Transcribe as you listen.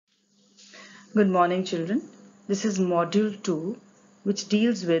Good morning, children. This is Module 2, which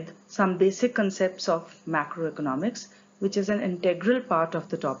deals with some basic concepts of macroeconomics, which is an integral part of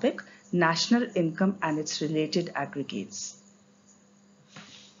the topic, national income and its related aggregates.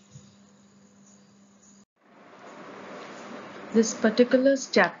 This particular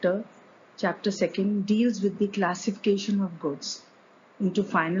chapter 2, deals with the classification of goods into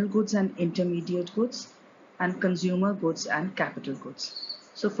final goods and intermediate goods, and consumer goods and capital goods.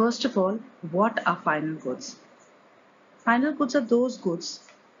 So first of all, what are final goods? Final goods are those goods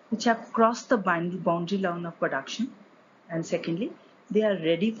which have crossed the boundary line of production, and secondly, they are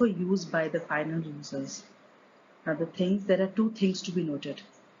ready for use by the final users. Now there are two things to be noted.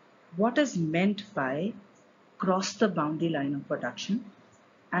 What is meant by cross the boundary line of production,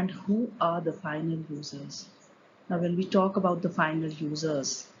 and who are the final users? Now when we talk about the final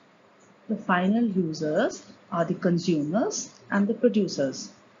users are the consumers and the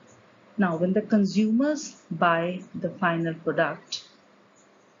producers. Now, when the consumers buy the final product,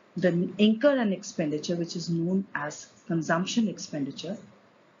 they incur an expenditure which is known as consumption expenditure,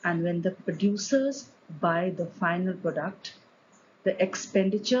 and when the producers buy the final product, the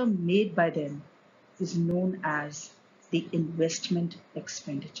expenditure made by them is known as the investment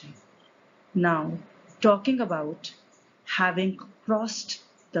expenditure. Now, talking about having crossed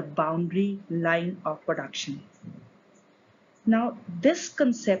the boundary line of production. Now, this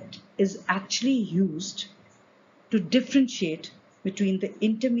concept is actually used to differentiate between the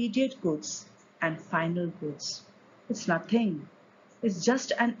intermediate goods and final goods. It's nothing. It's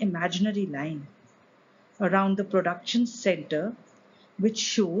just an imaginary line around the production center which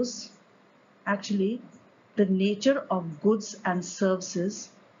shows actually the nature of goods and services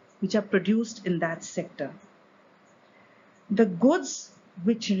which are produced in that sector. The goods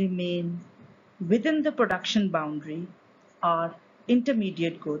which remain within the production boundary are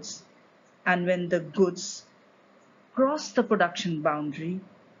intermediate goods, and when the goods cross the production boundary,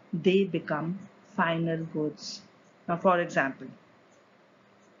 they become final goods. Now, for example,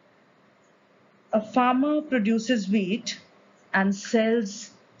 a farmer produces wheat and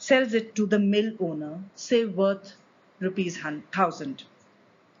sells it to the mill owner, say worth rupees 1,000.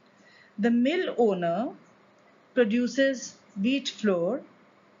 The mill owner produces wheat flour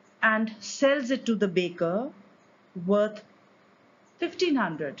and sells it to the baker worth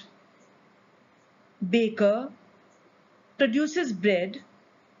 1,500. Baker produces bread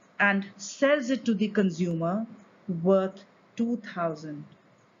and sells it to the consumer worth 2,000.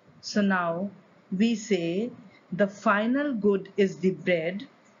 So now we say the final good is the bread,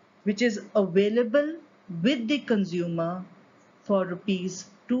 which is available with the consumer for rupees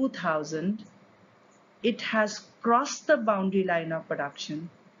 2,000. It has crossed the boundary line of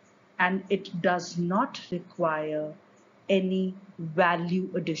production and it does not require any value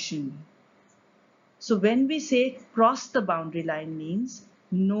addition. So when we say cross the boundary line means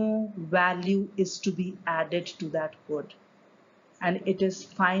no value is to be added to that good, and it is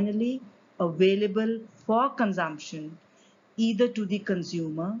finally available for consumption either to the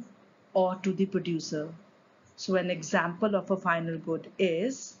consumer or to the producer. So an example of a final good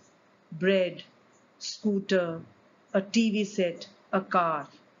is bread, scooter, a TV set, a car.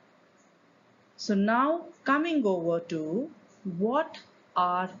 So now coming over to what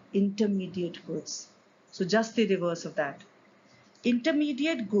are intermediate goods. So just the reverse of that.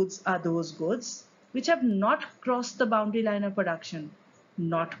 Intermediate goods are those goods which have not crossed the boundary line of production.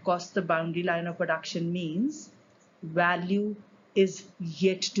 Not crossed the boundary line of production means value is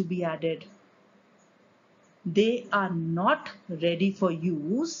yet to be added. They are not ready for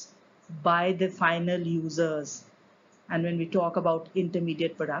use by the final users. And when we talk about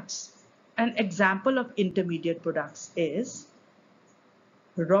intermediate products, an example of intermediate products is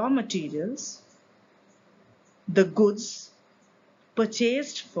raw materials, the goods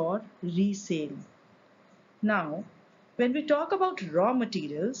purchased for resale. Now, when we talk about raw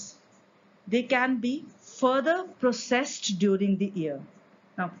materials, they can be further processed during the year.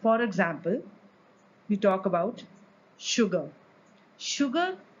 Now, for example, we talk about sugar.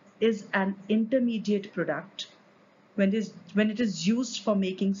 Sugar is an intermediate product when it is used for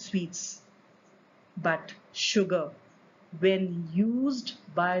making sweets. But sugar, when used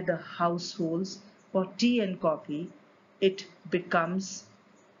by the households for tea and coffee, it becomes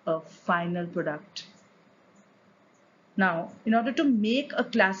a final product. Now, in order to make a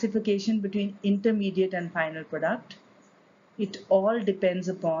classification between intermediate and final product, it all depends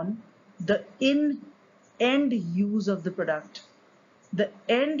upon the end use of the product. The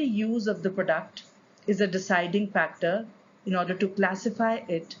end use of the product is a deciding factor in order to classify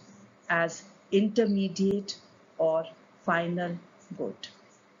it as intermediate or final good.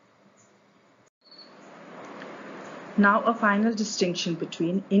 Now a final distinction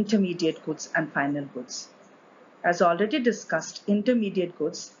between intermediate goods and final goods. As already discussed, intermediate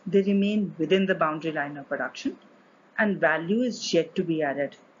goods, they remain within the boundary line of production and value is yet to be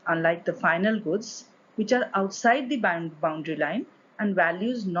added, unlike the final goods which are outside the boundary line and value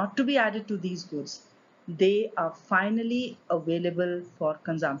is not to be added to these goods. They are finally available for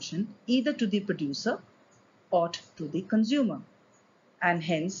consumption either to the producer or to the consumer, and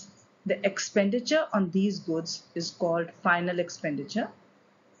hence the expenditure on these goods is called final expenditure,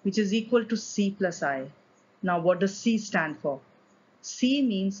 which is equal to C plus I. Now what does C stand for? C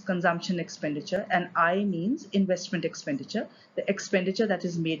means consumption expenditure and I means investment expenditure, the expenditure that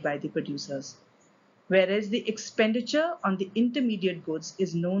is made by the producers. Whereas the expenditure on the intermediate goods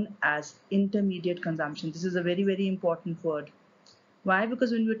is known as intermediate consumption. This is a very, very important word. Why?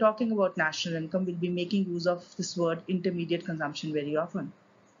 Because when we're talking about national income, we'll be making use of this word intermediate consumption very often.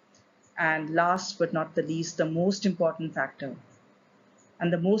 And last but not the least, the most important factor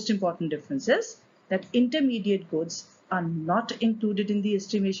and the most important difference is that intermediate goods are not included in the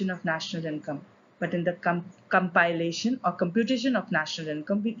estimation of national income, but in the compilation or computation of national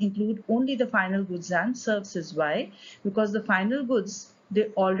income, we include only the final goods and services. Why? Because the final goods, they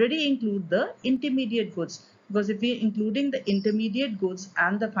already include the intermediate goods. Because if we are including the intermediate goods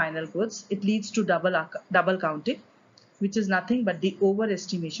and the final goods, it leads to double counting, which is nothing but the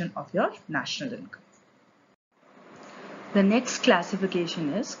overestimation of your national income. The next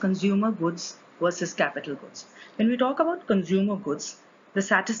classification is consumer goods versus capital goods. When we talk about consumer goods, they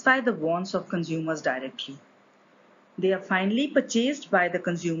satisfy the wants of consumers directly. They are finally purchased by the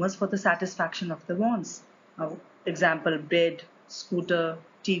consumers for the satisfaction of the wants. Example, bread, scooter,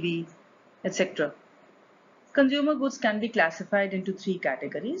 TV, etc. Consumer goods can be classified into three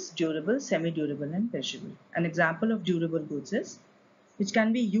categories: durable, semi-durable and perishable. An example of durable goods is which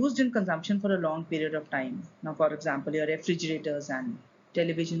can be used in consumption for a long period of time. Now, for example, your refrigerators and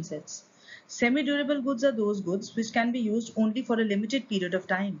television sets. Semi-durable goods are those goods which can be used only for a limited period of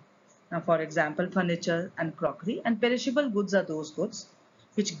time. Now, for example, furniture and crockery. And perishable goods are those goods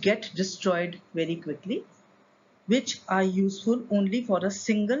which get destroyed very quickly, which are useful only for a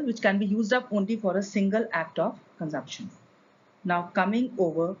single, which can be used up only for a single act of consumption. Now, coming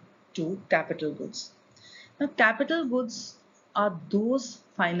over to capital goods. Now, capital goods are those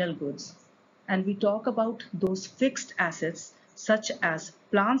final goods, and we talk about those fixed assets such as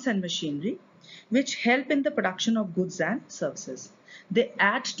plants and machinery which help in the production of goods and services. They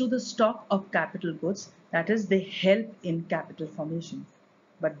add to the stock of capital goods, that is, they help in capital formation.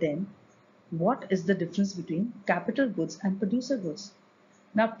 But then what is the difference between capital goods and producer goods?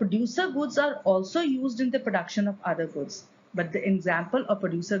 Now, producer goods are also used in the production of other goods, but the example of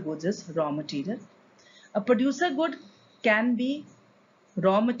producer goods is raw material. A producer good can be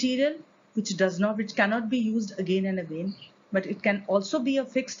raw material which cannot be used again and again, but it can also be a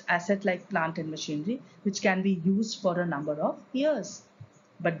fixed asset like plant and machinery which can be used for a number of years.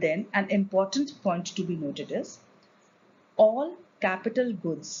 But then an important point to be noted is all capital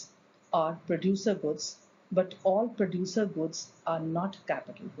goods are producer goods, but all producer goods are not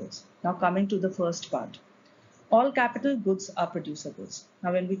capital goods. Now coming to the first part. All capital goods are producer goods.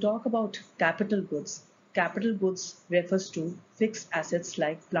 Now when we talk about capital goods refers to fixed assets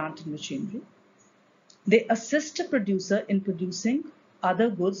like plant and machinery. They assist a producer in producing other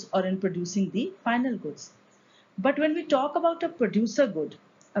goods or in producing the final goods. But when we talk about a producer good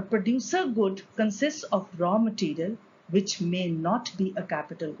consists of raw material which may not be a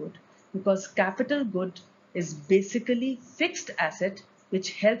capital good, because capital good is basically fixed asset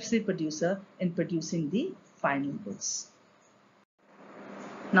which helps the producer in producing the final goods.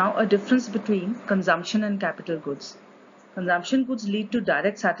 Now, a difference between consumption and capital goods. Consumption goods lead to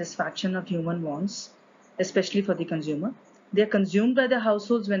direct satisfaction of human wants, especially for the consumer. They are consumed by the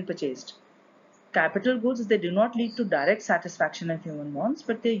households when purchased. Capital goods, they do not lead to direct satisfaction of human wants,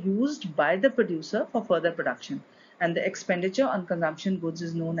 but they are used by the producer for further production. And the expenditure on consumption goods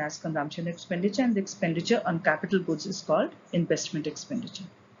is known as consumption expenditure, and the expenditure on capital goods is called investment expenditure.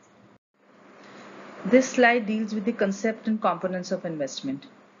 This slide deals with the concept and components of investment.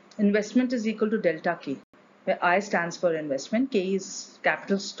 Investment is equal to delta K, where I stands for investment, K is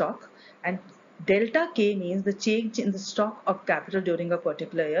capital stock, and delta K means the change in the stock of capital during a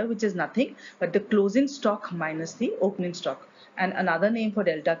particular year, which is nothing but the closing stock minus the opening stock. And another name for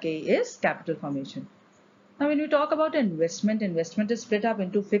delta K is capital formation. Now, when we talk about investment is split up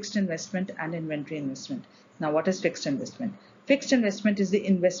into fixed investment and inventory investment. Now, what is fixed investment? Fixed investment is the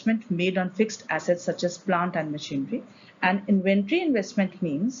investment made on fixed assets such as plant and machinery. And inventory investment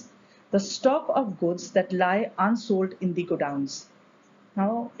means the stock of goods that lie unsold in the godowns.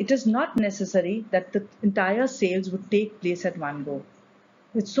 Now, it is not necessary that the entire sales would take place at one go.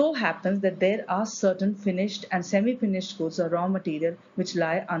 It so happens that there are certain finished and semi-finished goods or raw material which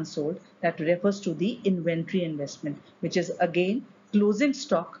lie unsold, that refers to the inventory investment, which is again closing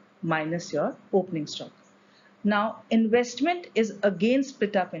stock minus your opening stock. Now, investment is again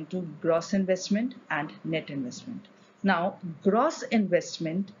split up into gross investment and net investment. Now, gross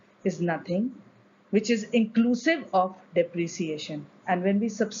investment is nothing which is inclusive of depreciation. And when we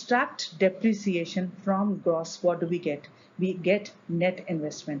subtract depreciation from gross, what do we get? We get net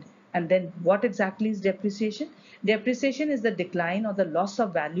investment. And then what exactly is depreciation? Depreciation is the decline or the loss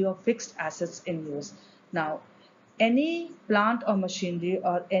of value of fixed assets in use. Now, any plant or machinery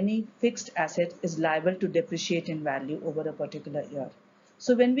or any fixed asset is liable to depreciate in value over a particular year.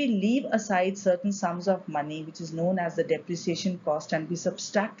 So when we leave aside certain sums of money, which is known as the depreciation cost, and we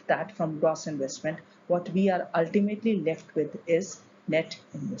subtract that from gross investment, what we are ultimately left with is net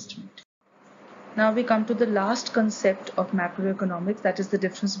investment. Now we come to the last concept of macroeconomics, that is the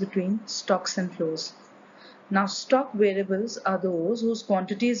difference between stocks and flows. Now, stock variables are those whose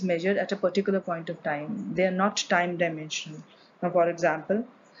quantity is measured at a particular point of time. They are not time dimensional. Now, for example,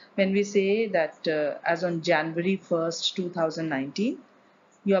 when we say that as on January 1st, 2019,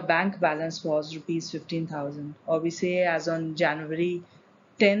 your bank balance was rupees 15,000, or we say as on January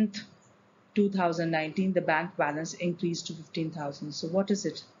 10th, 2019, the bank balance increased to 15,000. So what is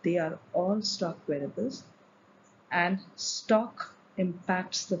it? They are all stock variables, and stock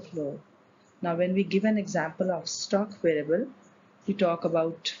impacts the flow. Now, when we give an example of stock variable, we talk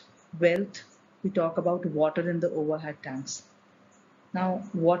about wealth, we talk about water in the overhead tanks. Now,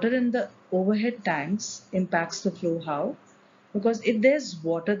 water in the overhead tanks impacts the flow. How? Because if there's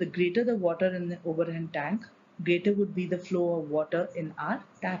water, the greater the water in the overhead tank, greater would be the flow of water in our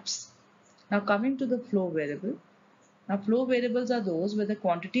taps. Now, coming to the flow variable. Now, flow variables are those where the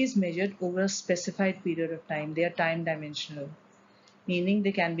quantity is measured over a specified period of time. They are time dimensional, meaning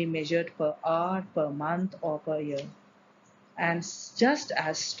they can be measured per hour, per month, or per year. And just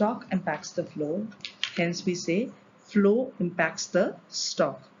as stock impacts the flow, hence we say flow impacts the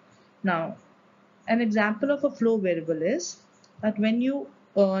stock. Now, an example of a flow variable is that when you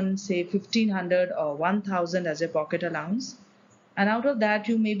earn, say, 1500 or 1000 as a pocket allowance, and out of that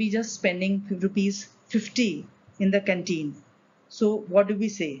you may be just spending rupees 50 in the canteen. So what do we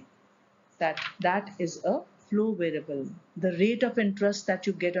say? That is a flow variable. The rate of interest that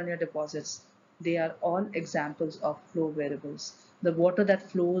you get on your deposits, they are all examples of flow variables. The water that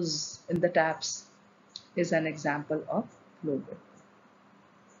flows in the taps is an example of flow variable.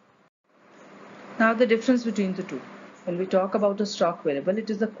 Now the difference between the two. When we talk about a stock variable, it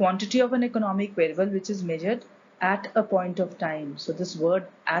is the quantity of an economic variable which is measured at a point of time. So this word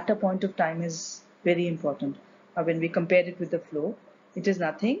at a point of time is very important. When we compare it with the flow, it is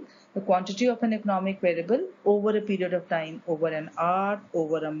nothing. The quantity of an economic variable over a period of time, over an hour,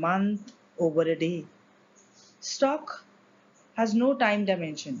 over a month, over a day. Stock has no time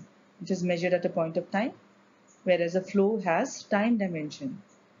dimension. It is measured at a point of time, whereas a flow has time dimension.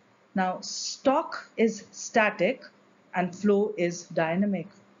 Now, stock is static and flow is dynamic.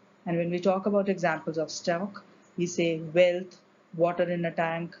 And when we talk about examples of stock, we say wealth, water in a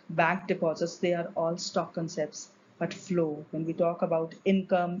tank, bank deposits, they are all stock concepts. But flow, when we talk about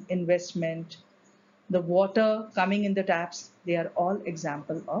income, investment, the water coming in the taps, they are all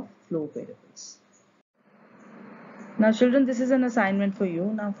example of flow variables. Now children, this is an assignment for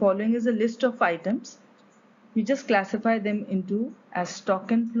you. Now following is a list of items. You just classify them into as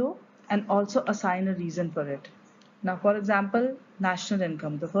stock and flow and also assign a reason for it. Now for example, national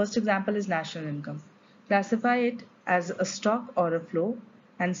income. The first example is national income. Classify it as a stock or a flow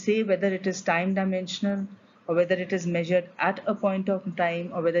and say whether it is time dimensional or whether it is measured at a point of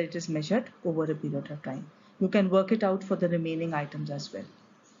time or whether it is measured over a period of time. You can work it out for the remaining items as well.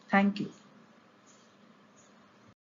 Thank you.